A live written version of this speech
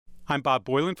I'm Bob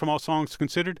Boylan from All Songs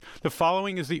Considered. The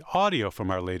following is the audio from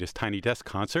our latest Tiny Desk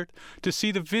concert. To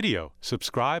see the video,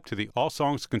 subscribe to the All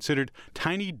Songs Considered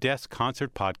Tiny Desk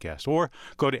Concert podcast or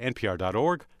go to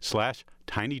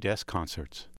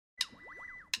npr.org/tinydeskconcerts.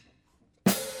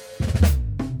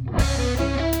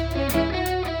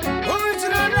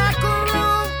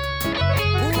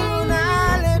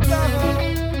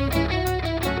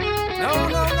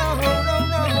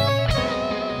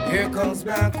 Here comes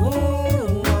Black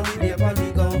Wool, and we dip and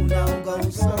we go down, go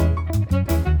slow.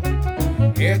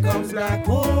 Here comes Black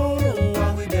Wool,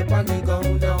 and we dip and we go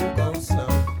down, go slow.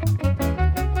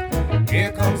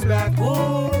 Here comes Black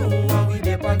Wool, and we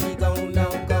dip and we go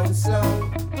down, go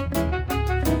slow.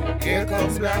 Here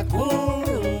comes Black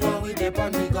Wool, and we dip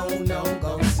and we go down,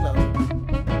 go slow.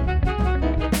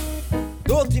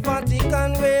 Dirty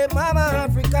Vatican rape Mama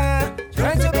Africa,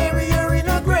 trying to bury her in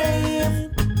a grave.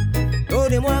 Though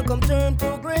them want come turn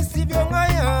progressive young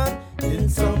iron in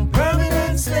some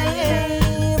permanent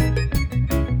slave.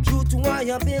 Due to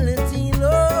liability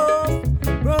low,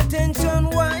 protection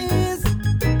wise,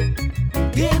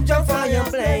 keep your fire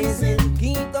blazing,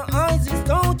 keep the ISIS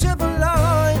touchable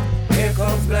light. Here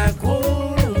comes Black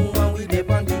Wool, and we dip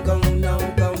and we go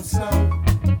down, go slow.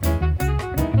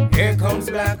 Here comes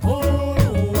Black Wool,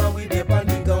 and we dip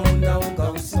and we go down,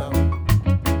 go slow.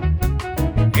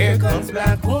 Here comes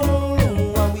Black Wool,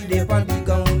 and we dip and we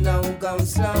go down, go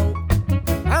slow.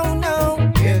 Oh no,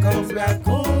 here comes Black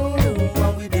Wool,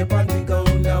 and we dip and we go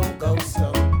down, go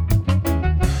slow.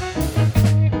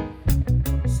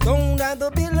 Stone that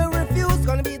the bill refused,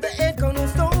 gonna be the head on the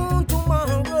stone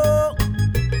tomorrow.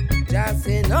 Just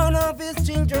say none of his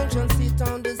children shall sit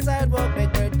on the sidewalk,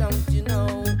 beggar, don't you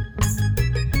know?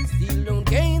 Still don't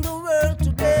gain the world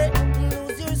today,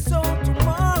 lose your soul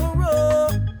tomorrow.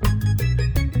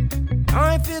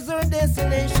 Life is our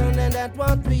destination, and that's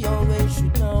what we always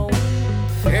should know.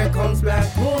 Here comes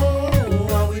Black Wool,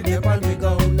 and we dip and we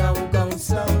go down, go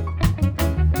slow.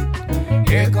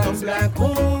 Here comes Black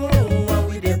Wool, and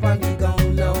we dip and we go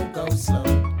down, go slow.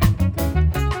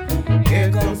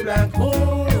 Here comes Black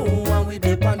Wool, and we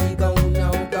dip and we go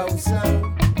down, go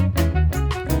slow.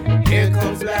 Here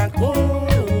comes Black Wool,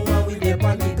 and we dip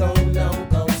and we go down,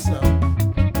 go slow.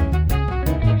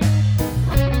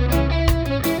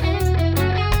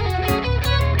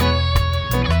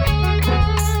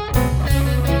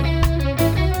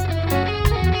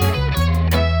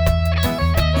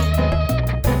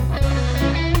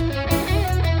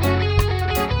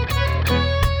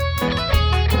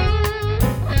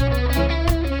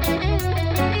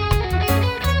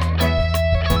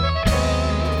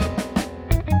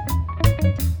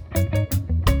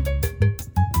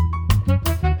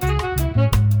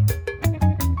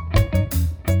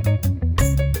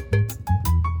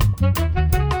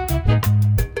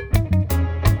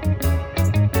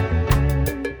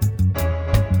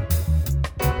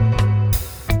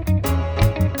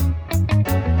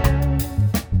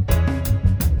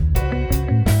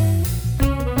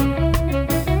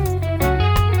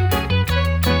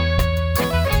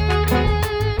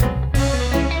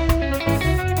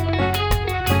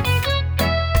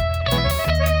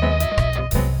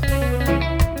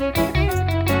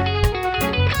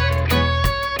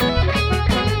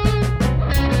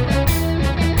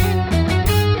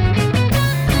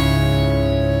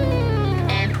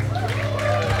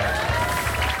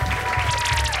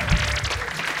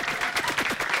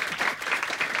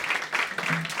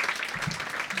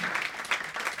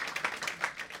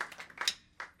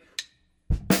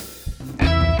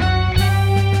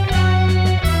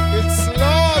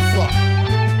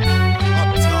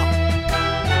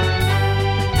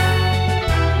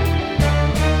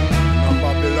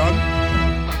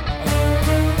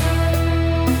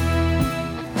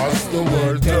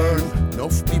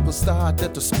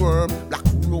 Started to squirm, Black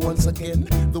Wool once again,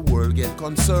 the world get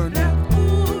concerned.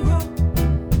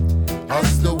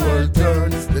 As the world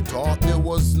turns, they thought there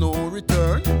was no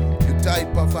return. You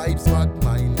type of vibes, but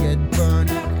mine get burned.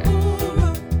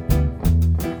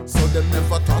 So them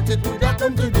never thought it would have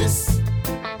come to this.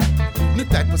 New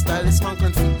type of style this man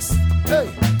can fix. Hey,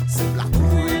 see Black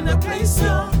Wool in the place,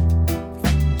 yo.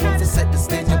 To set the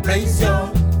stage ablaze,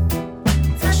 yo.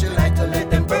 Flash your light to let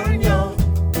them burn, yo.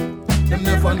 Them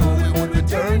never knew we would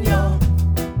return, yo.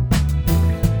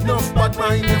 Enough bad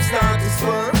mind them start to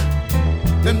swerve.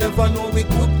 Them never know we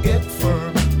could get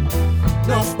firm.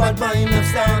 Enough bad mind them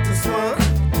start to swerve.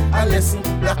 A lesson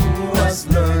Black Wool has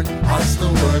learned. As the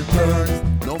world turns,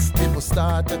 enough people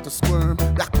started to squirm.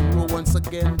 Black Wool once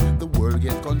again, the world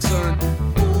get concerned.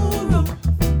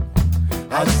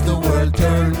 As the world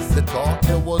turns, they thought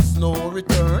there was no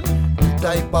return. New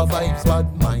type of vibes,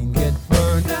 bad mind get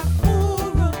burned.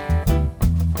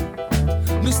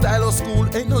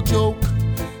 ain't no joke.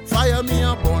 Fire me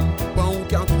a bun, but who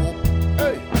can cope?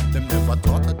 Hey, them never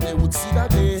thought that they would see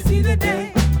that day. See the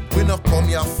day. We not come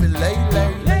here for lay.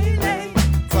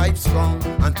 Vibe strong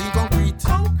and think concrete.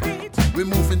 We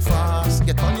moving fast,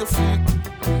 get on your feet.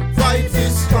 Vibes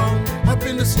is strong up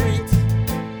in the street.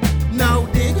 Now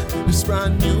dig this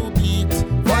brand new beat.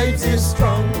 Vibes is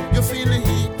strong, you feel the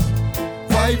heat.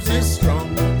 Vibes is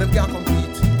strong, them can't compete.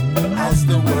 As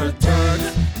the world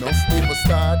turns, enough people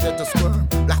started to squirm.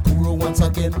 Black Uhuru once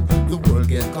again, the world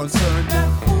get concerned.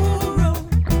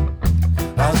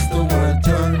 As the world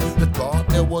turns, the thought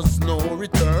there was no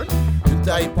return. The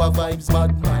type of vibes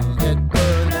bad mind get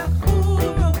burned.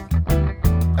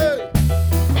 Hey.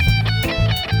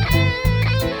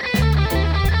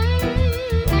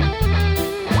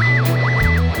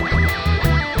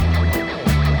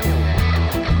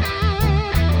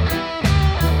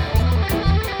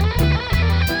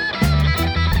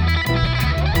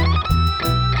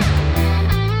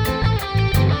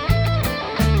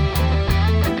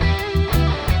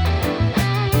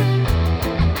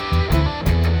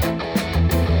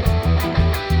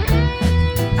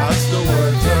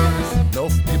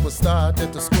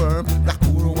 Started to squirm. Black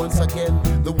Uhuru once again,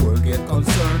 the world get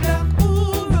concerned.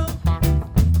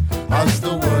 As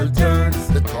the world turns,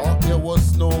 the thought there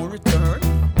was no return.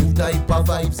 New type of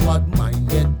vibes, bad mind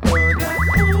get burned.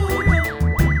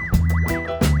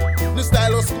 The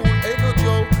style of school ain't no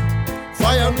joke.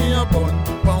 Fire me a bun,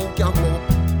 pound can cope.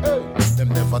 Hey, them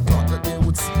never thought that they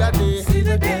would see that day. See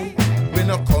the day. We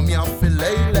not come here for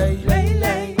lay.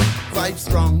 Vibe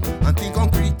strong and think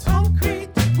concrete.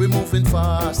 We moving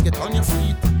fast, get on your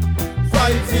feet.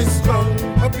 Vibes is strong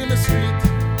up in the street.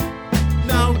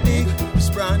 Now dig this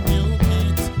brand new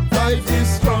beat. Vibes is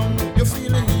strong, you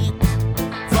feel the heat.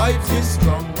 Vibes is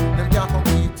strong, them can't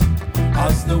compete.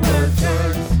 As the world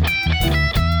turns.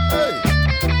 Hey.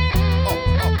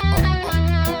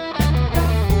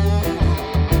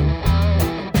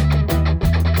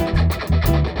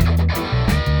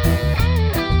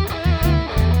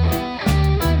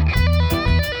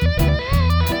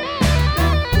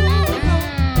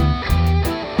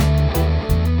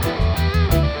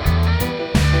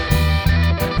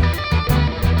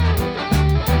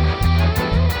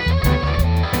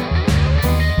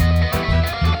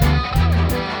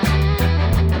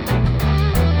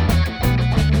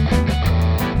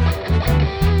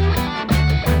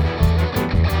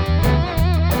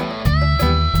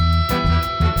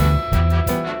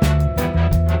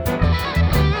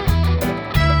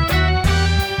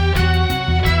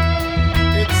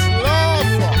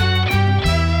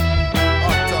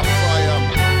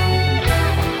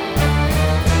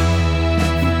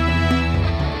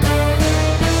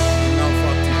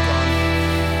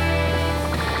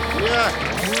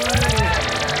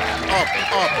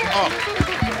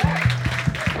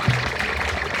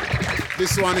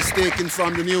 This one is taken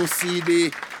from the new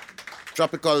CD,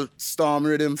 Tropical Storm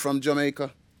Rhythm from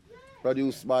Jamaica,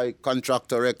 produced by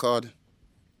Contractor Record,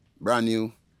 brand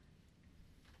new.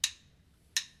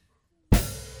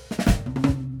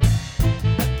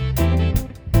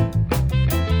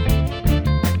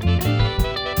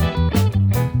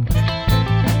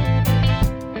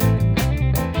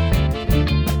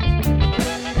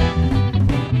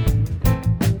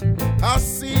 I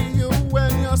see you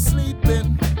when you're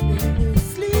sleeping.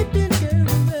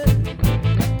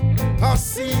 I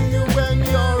see you when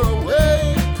you're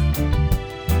awake.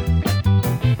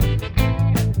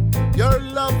 Your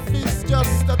love is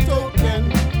just a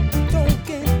token.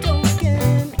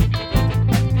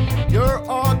 Your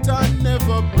heart I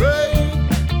never break.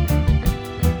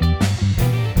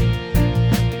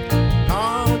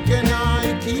 How can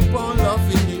I keep on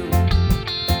loving you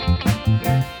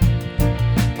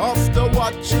after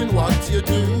watching what you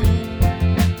do?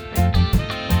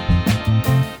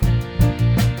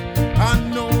 I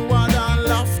know what I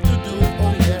love to do,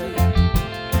 oh yeah.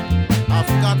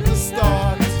 I've got to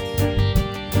start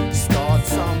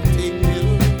something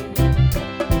new.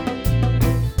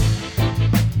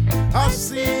 I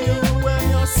see you when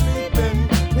you're sleeping.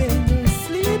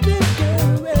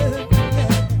 Girl.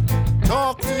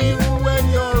 Talk to you when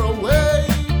you're awake.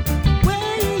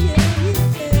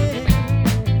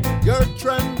 Your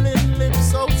trembling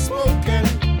lips outspoken.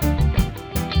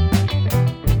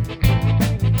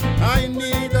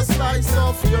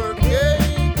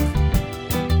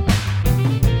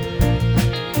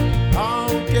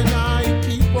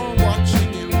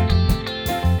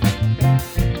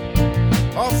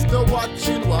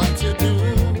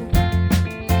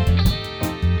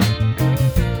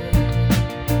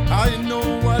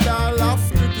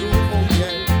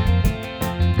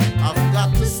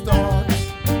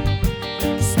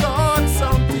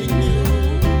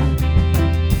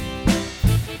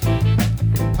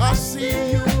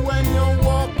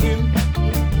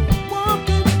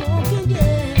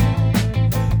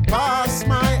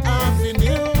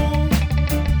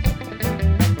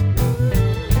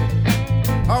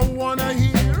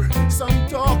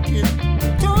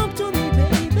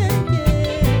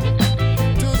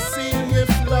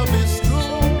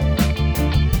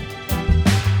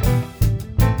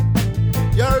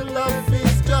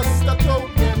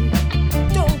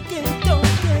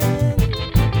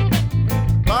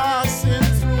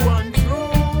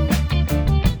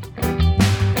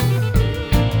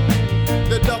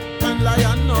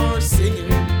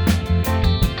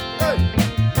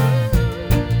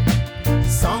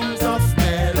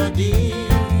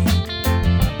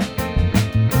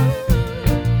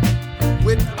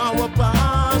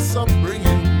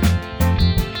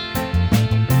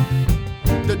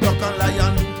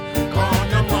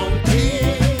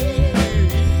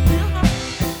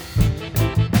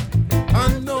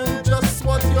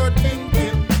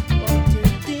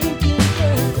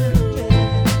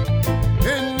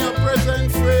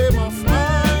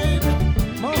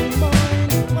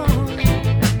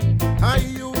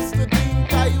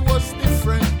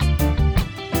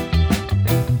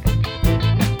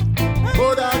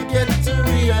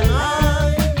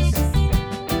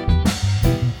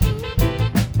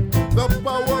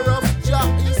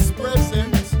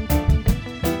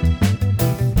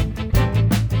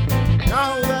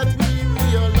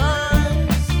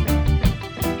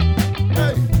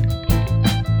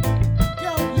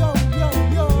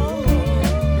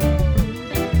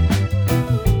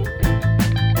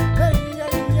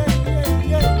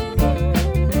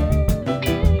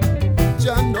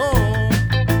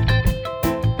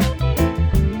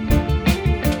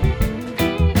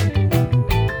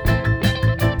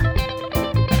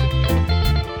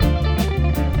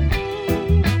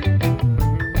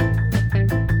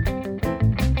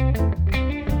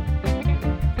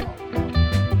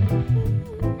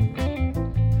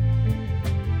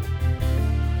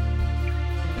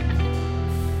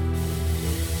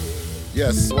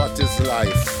 Yes, what is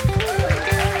life?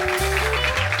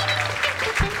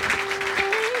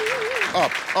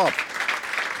 Up, up.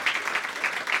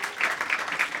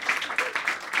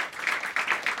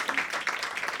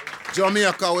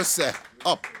 Jamaica, we say,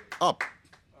 up, up.